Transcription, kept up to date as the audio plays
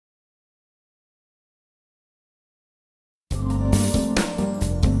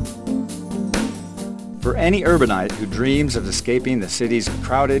for any urbanite who dreams of escaping the city's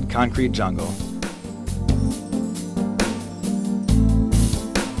crowded concrete jungle.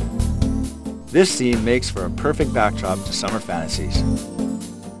 This scene makes for a perfect backdrop to summer fantasies.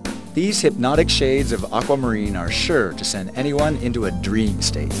 These hypnotic shades of aquamarine are sure to send anyone into a dream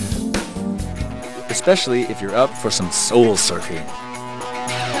state, especially if you're up for some soul surfing.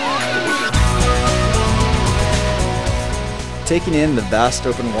 Taking in the vast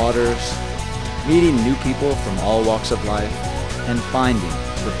open waters, meeting new people from all walks of life, and finding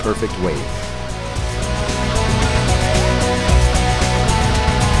the perfect wave.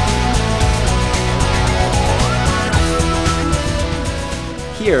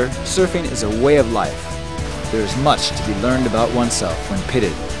 Here, surfing is a way of life. There is much to be learned about oneself when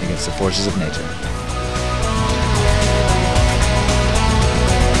pitted against the forces of nature.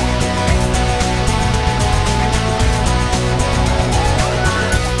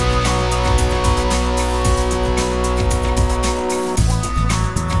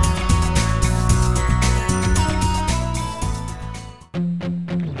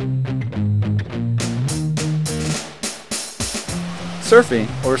 Surfing,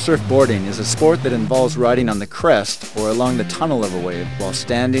 or surfboarding, is a sport that involves riding on the crest or along the tunnel of a wave while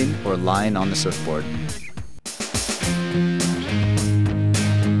standing or lying on the surfboard.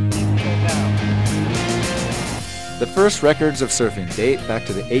 The first records of surfing date back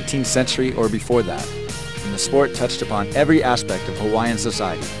to the 18th century or before that, and the sport touched upon every aspect of Hawaiian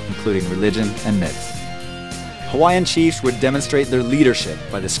society, including religion and myth. Hawaiian chiefs would demonstrate their leadership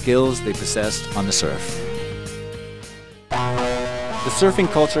by the skills they possessed on the surf. The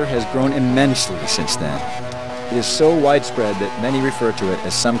surfing culture has grown immensely since then. It is so widespread that many refer to it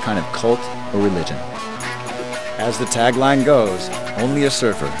as some kind of cult or religion. As the tagline goes, only a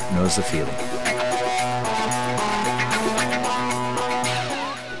surfer knows the feeling.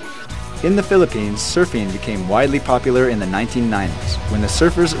 In the Philippines, surfing became widely popular in the 1990s when the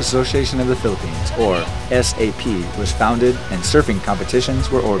Surfers Association of the Philippines, or SAP, was founded and surfing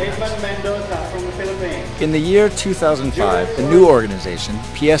competitions were organized. In the year 2005, a new organization,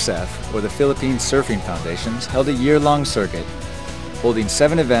 PSF, or the Philippine Surfing Foundations, held a year-long circuit, holding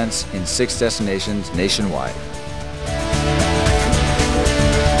 7 events in 6 destinations nationwide.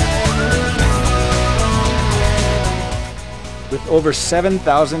 With over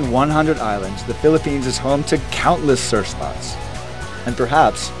 7,100 islands, the Philippines is home to countless surf spots, and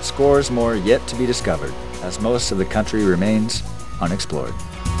perhaps scores more yet to be discovered, as most of the country remains unexplored.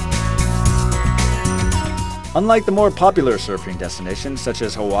 Unlike the more popular surfing destinations such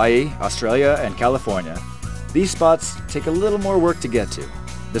as Hawaii, Australia, and California, these spots take a little more work to get to.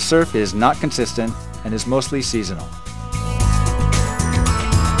 The surf is not consistent and is mostly seasonal.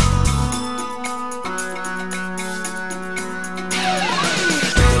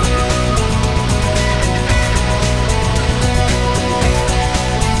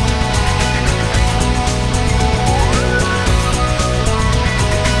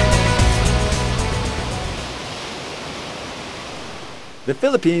 The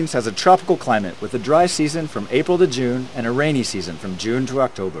Philippines has a tropical climate with a dry season from April to June and a rainy season from June to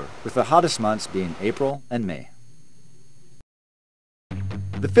October, with the hottest months being April and May.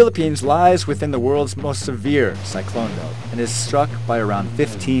 The Philippines lies within the world's most severe cyclone belt and is struck by around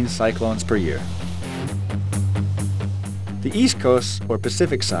 15 cyclones per year. The East Coast, or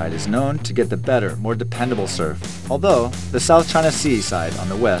Pacific side, is known to get the better, more dependable surf, although the South China Sea side on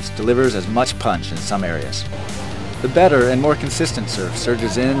the west delivers as much punch in some areas. The better and more consistent surf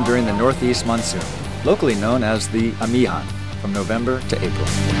surges in during the northeast monsoon, locally known as the Amihan, from November to April.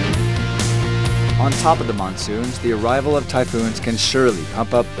 On top of the monsoons, the arrival of typhoons can surely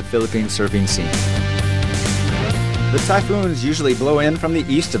pump up the Philippine surfing scene. The typhoons usually blow in from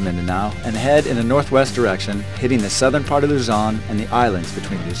the east of Mindanao and head in a northwest direction, hitting the southern part of Luzon and the islands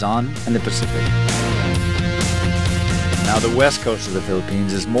between Luzon and the Pacific. Now, the west coast of the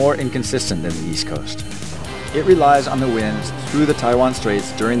Philippines is more inconsistent than the east coast. It relies on the winds through the Taiwan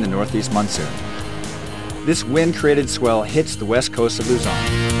Straits during the northeast monsoon. This wind-created swell hits the west coast of Luzon.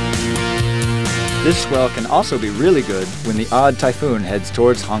 This swell can also be really good when the odd typhoon heads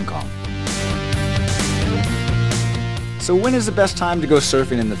towards Hong Kong. So when is the best time to go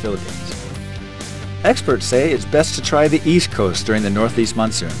surfing in the Philippines? Experts say it's best to try the east coast during the northeast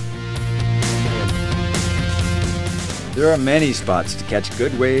monsoon. There are many spots to catch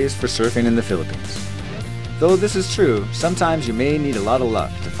good waves for surfing in the Philippines. Though this is true, sometimes you may need a lot of luck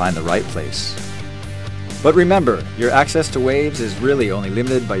to find the right place. But remember, your access to waves is really only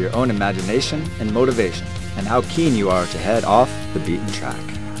limited by your own imagination and motivation, and how keen you are to head off the beaten track.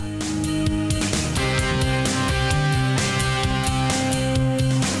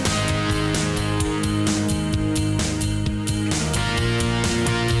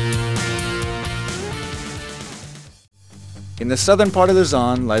 the southern part of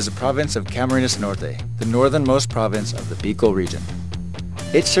Luzon lies the province of Camarines Norte, the northernmost province of the Bicol region.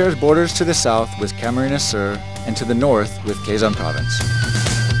 It shares borders to the south with Camarines Sur and to the north with Quezon Province.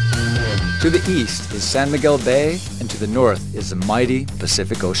 To the east is San Miguel Bay, and to the north is the mighty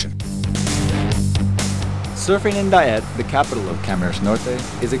Pacific Ocean. Surfing in Daet, the capital of Camarines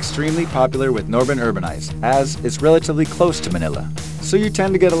Norte, is extremely popular with northern urbanites, as it's relatively close to Manila. So you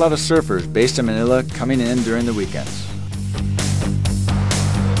tend to get a lot of surfers based in Manila coming in during the weekends.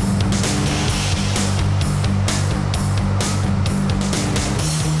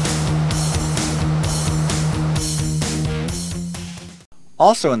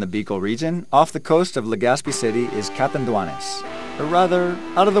 Also in the Bicol region, off the coast of Legazpi City is Catanduanes, a rather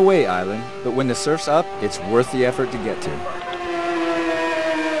out-of-the-way island, but when the surf's up, it's worth the effort to get to.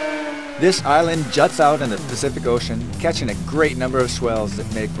 This island juts out in the Pacific Ocean, catching a great number of swells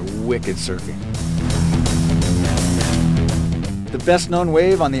that make for wicked surfing. The best-known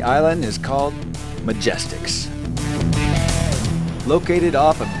wave on the island is called Majestics. Located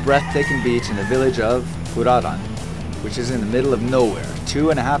off a breathtaking beach in the village of Curaran, which is in the middle of nowhere,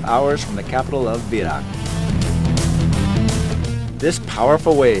 2.5 hours from the capital of Virac. This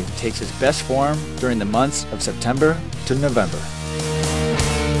powerful wave takes its best form during the months of September to November.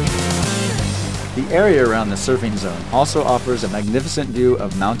 The area around the surfing zone also offers a magnificent view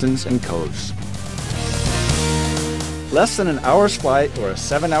of mountains and coves. Less than an hour's flight or a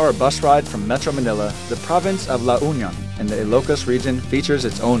 7-hour bus ride from Metro Manila, the province of La Union in the Ilocos region features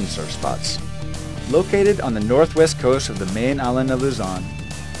its own surf spots. Located on the northwest coast of the main island of Luzon,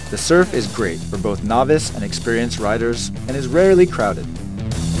 the surf is great for both novice and experienced riders and is rarely crowded.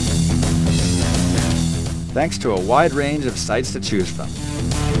 Thanks to a wide range of sites to choose from.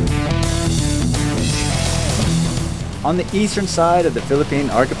 On the eastern side of the Philippine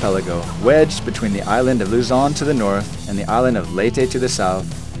archipelago, wedged between the island of Luzon to the north and the island of Leyte to the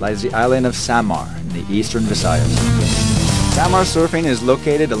south, lies the island of Samar in the eastern Visayas. Samar surfing is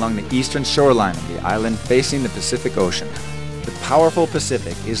located along the eastern shoreline of the island facing the Pacific Ocean. The powerful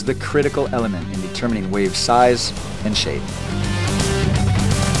Pacific is the critical element in determining wave size and shape.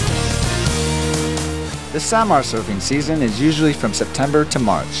 The Samar surfing season is usually from September to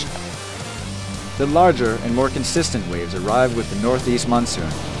March. The larger and more consistent waves arrive with the northeast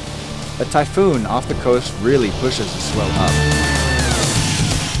monsoon. A typhoon off the coast really pushes the swell up.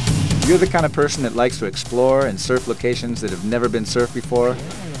 If you're the kind of person that likes to explore and surf locations that have never been surfed before,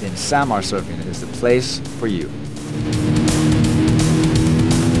 then Samar surfing is the place for you.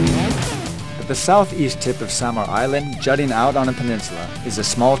 At the southeast tip of Samar Island, jutting out on a peninsula, is the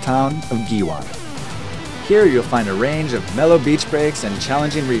small town of Giwan. Here you'll find a range of mellow beach breaks and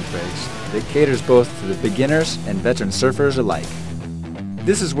challenging reef breaks that caters both to the beginners and veteran surfers alike.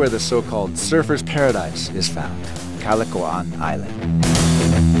 This is where the so-called surfer's paradise is found, Calicoan Island.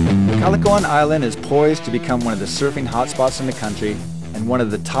 Calicoan Island is poised to become one of the surfing hotspots in the country and one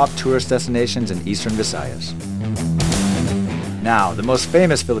of the top tourist destinations in eastern Visayas. Now, the most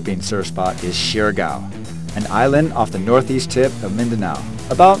famous Philippine surf spot is Siargao, an island off the northeast tip of Mindanao,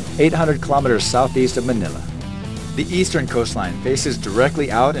 about 800 kilometers southeast of Manila. The eastern coastline faces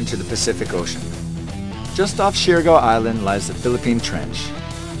directly out into the Pacific Ocean. Just off Siargao Island lies the Philippine Trench.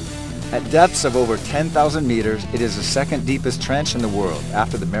 At depths of over 10,000 meters, it is the second deepest trench in the world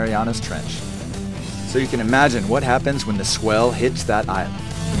after the Marianas Trench. So you can imagine what happens when the swell hits that island.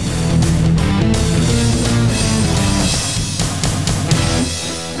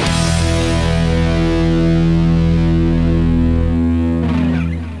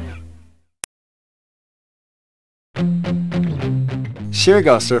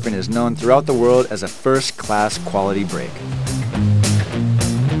 Siargao surfing is known throughout the world as a first-class quality break.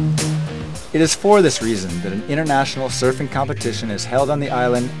 It is for this reason that an international surfing competition is held on the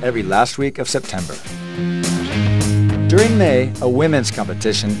island every last week of September. During May, a women's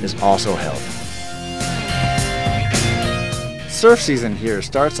competition is also held. Surf season here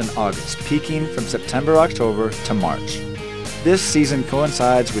starts in August, peaking from September-October to March. This season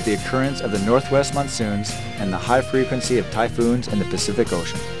coincides with the occurrence of the northwest monsoons and the high frequency of typhoons in the Pacific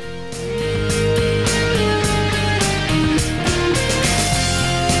Ocean.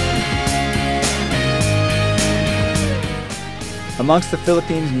 Amongst the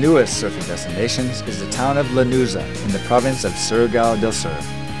Philippines' newest surfing destinations is the town of Lanuza in the province of Surigao del Sur.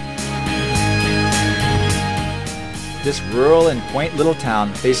 This rural and quaint little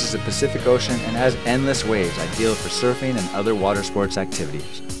town faces the Pacific Ocean and has endless waves ideal for surfing and other water sports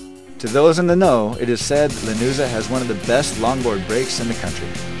activities. To those in the know, it is said that Lanuza has one of the best longboard breaks in the country.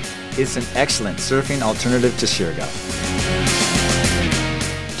 It's an excellent surfing alternative to Siargao.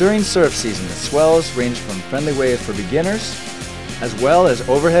 During surf season, the swells range from friendly waves for beginners as well as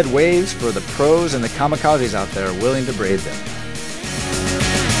overhead waves for the pros and the kamikazes out there willing to brave them.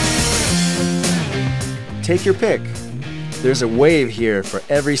 Take your pick. There's a wave here for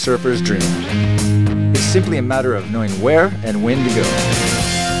every surfer's dream. It's simply a matter of knowing where and when to go.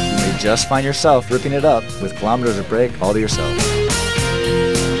 You may just find yourself ripping it up with kilometers of break all to yourself.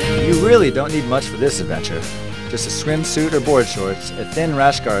 You really don't need much for this adventure. Just a swimsuit or board shorts, a thin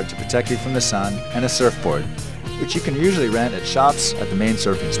rash guard to protect you from the sun, and a surfboard, which you can usually rent at shops at the main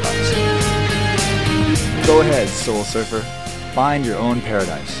surfing spots. Go ahead, soul surfer. Find your own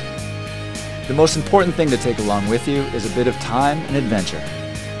paradise. The most important thing to take along with you is a bit of time and adventure.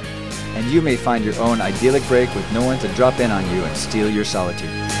 And you may find your own idyllic break with no one to drop in on you and steal your solitude.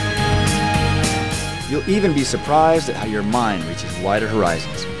 You'll even be surprised at how your mind reaches wider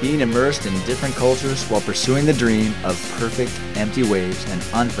horizons, being immersed in different cultures while pursuing the dream of perfect, empty waves and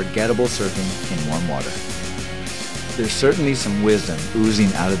unforgettable surfing in warm water. There's certainly some wisdom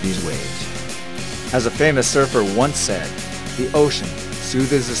oozing out of these waves. As a famous surfer once said, the ocean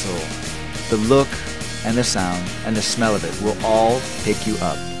soothes the soul. The look and the sound and the smell of it will all pick you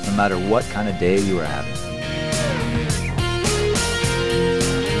up, no matter what kind of day you are having.